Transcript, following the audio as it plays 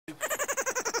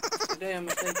today I'm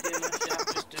going to take you in my shop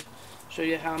just to show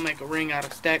you how I make a ring out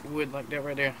of stacked wood like that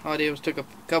right there. All I did was took a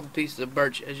couple pieces of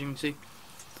birch, as you can see.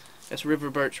 That's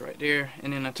river birch right there.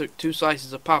 And then I took 2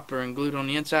 slices of poplar and glued it on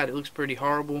the inside. It looks pretty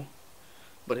horrible,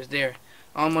 but it's there.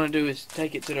 All I'm going to do is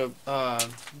take it to the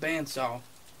bandsaw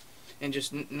and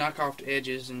just knock off the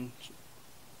edges and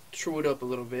shrew it up a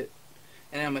little bit.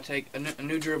 And then I'm going to take a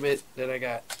new drill bit that I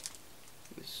got.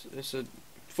 It's a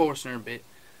Forstner bit.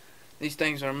 These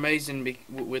things are amazing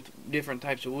with different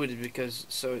types of woods because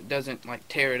so it doesn't like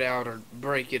tear it out or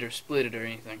break it or split it or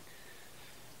anything.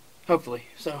 Hopefully.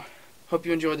 So, hope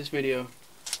you enjoyed this video.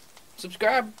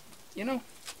 Subscribe, you know,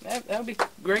 that would be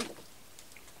great.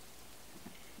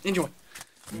 Enjoy.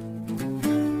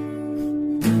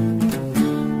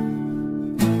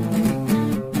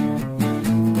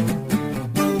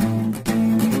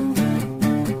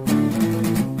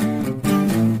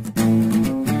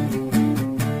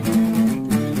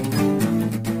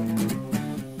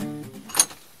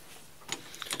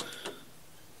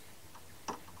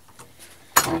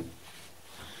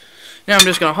 Now I'm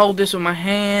just going to hold this with my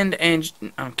hand and...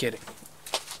 I'm kidding.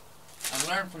 I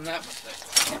learned from that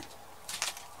mistake.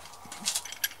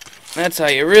 That's how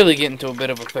you really get into a bit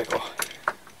of a pickle.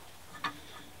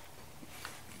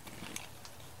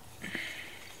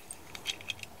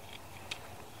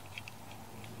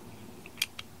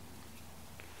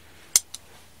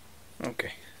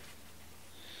 Okay.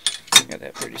 Got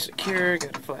that pretty secure.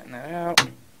 Got to flatten that out.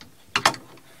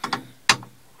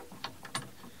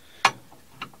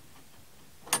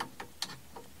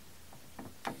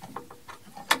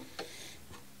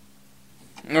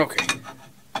 Okay,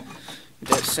 get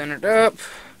that centered up.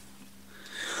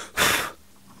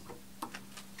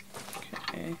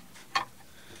 Okay,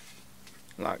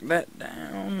 lock that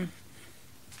down.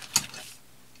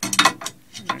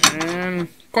 And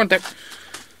contact.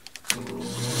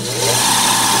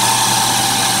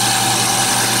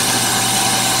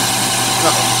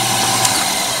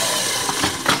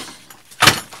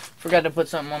 Forgot to put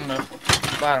something on the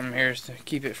bottom here to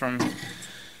keep it from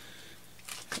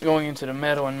going into the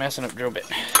metal and messing up drill bit.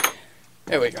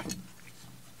 There we go.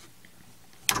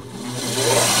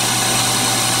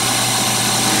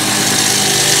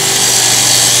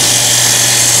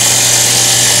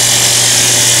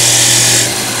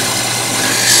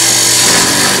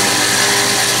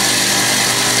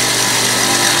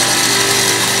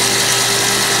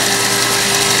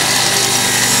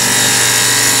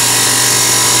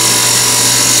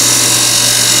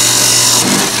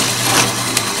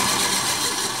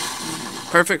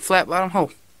 Perfect flat bottom hole.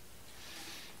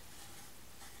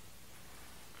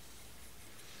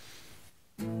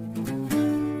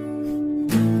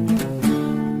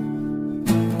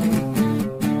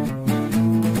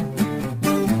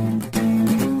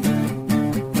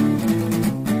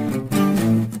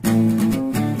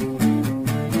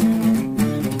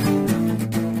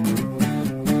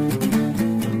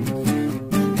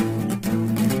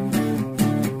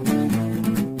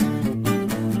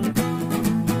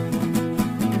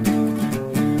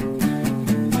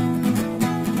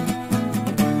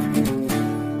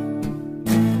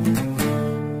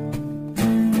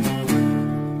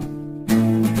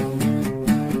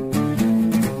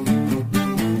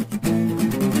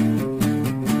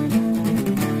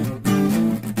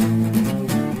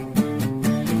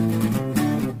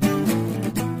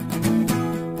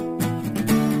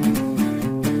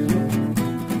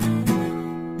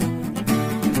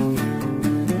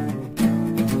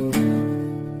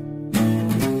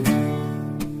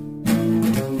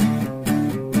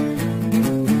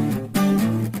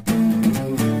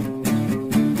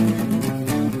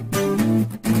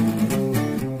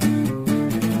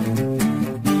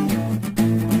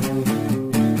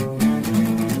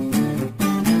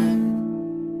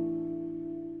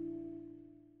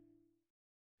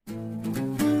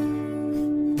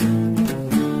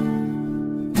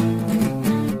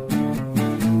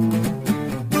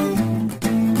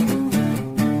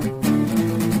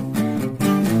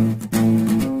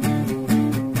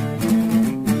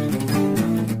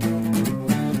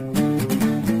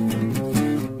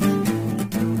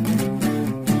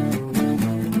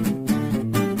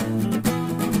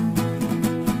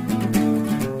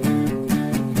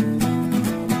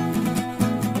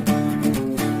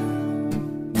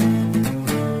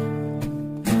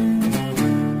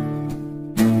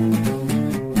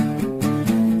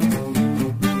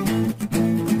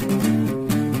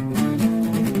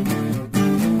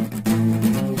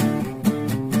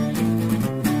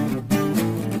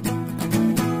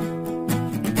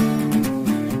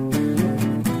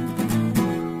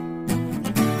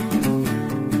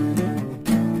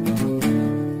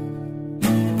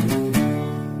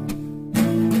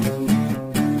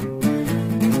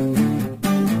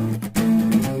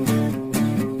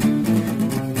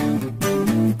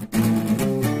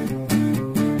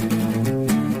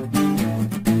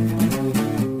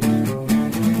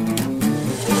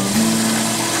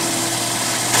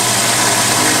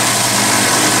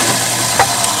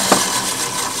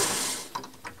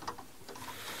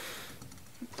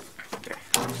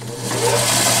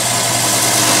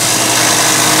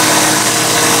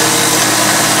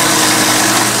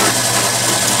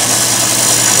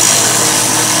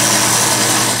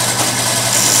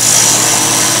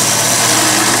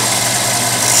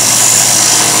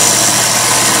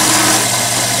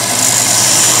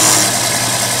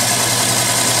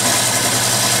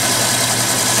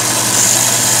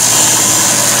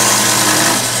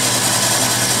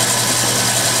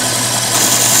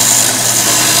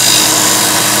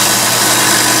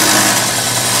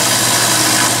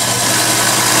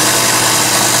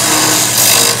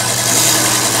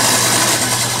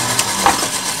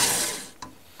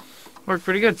 Worked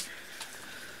pretty good.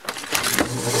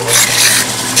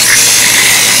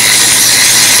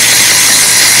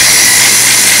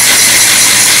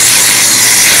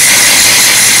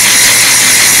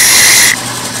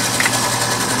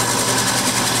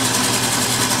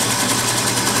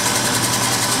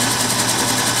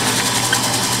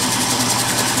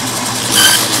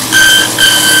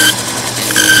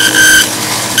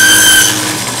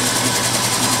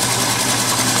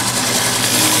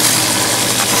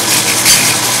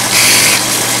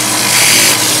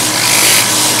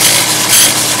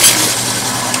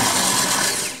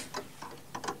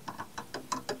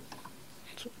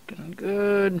 It's looking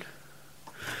good.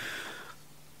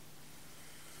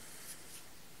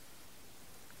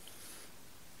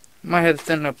 Might have to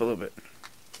thin it up a little bit.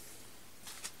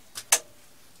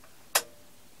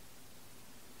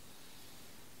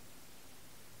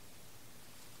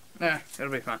 Nah,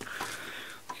 it'll be fine.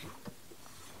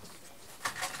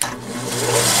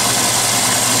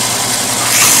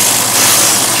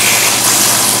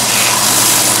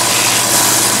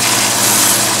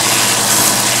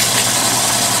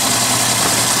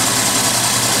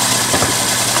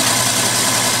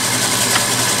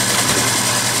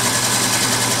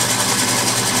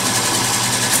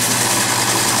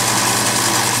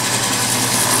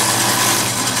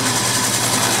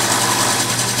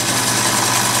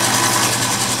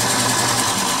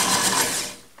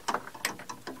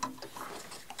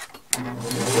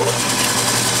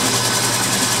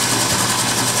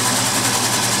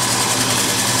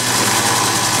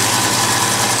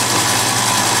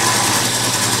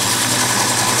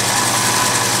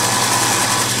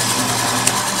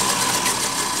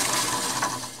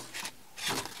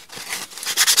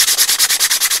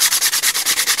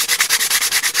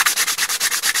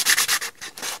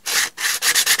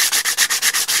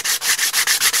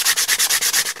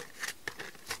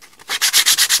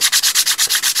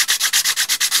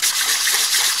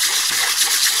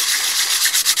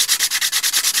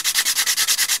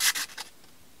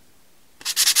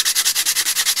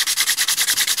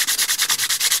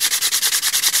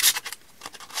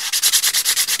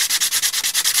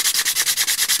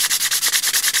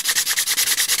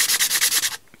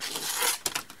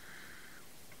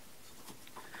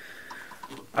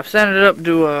 I've sanded it up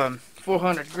to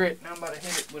 400 grit. Now I'm about to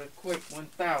hit it with a quick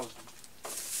 1000.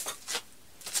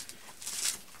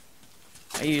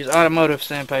 I use automotive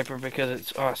sandpaper because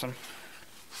it's awesome.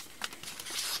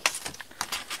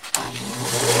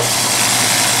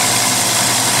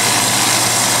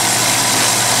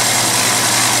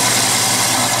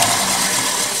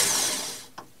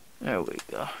 There we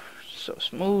go. So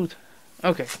smooth.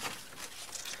 Okay.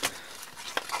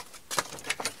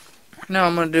 Now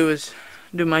I'm going to do is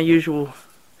do my usual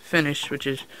finish, which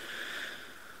is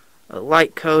a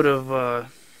light coat of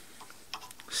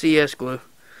CS glue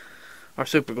or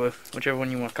super glue, whichever one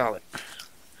you want to call it.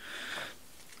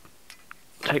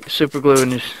 Take the super glue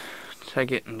and just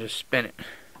take it and just spin it.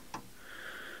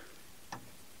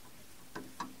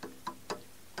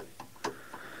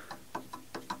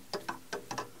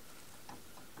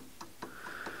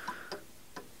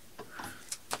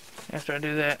 After I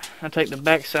do that, I take the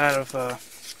back side of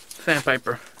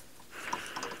sandpaper,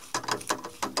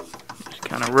 just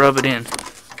kind of rub it in.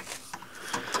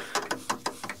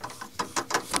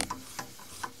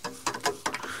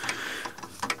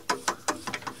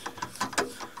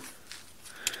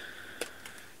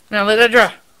 Now let that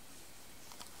dry.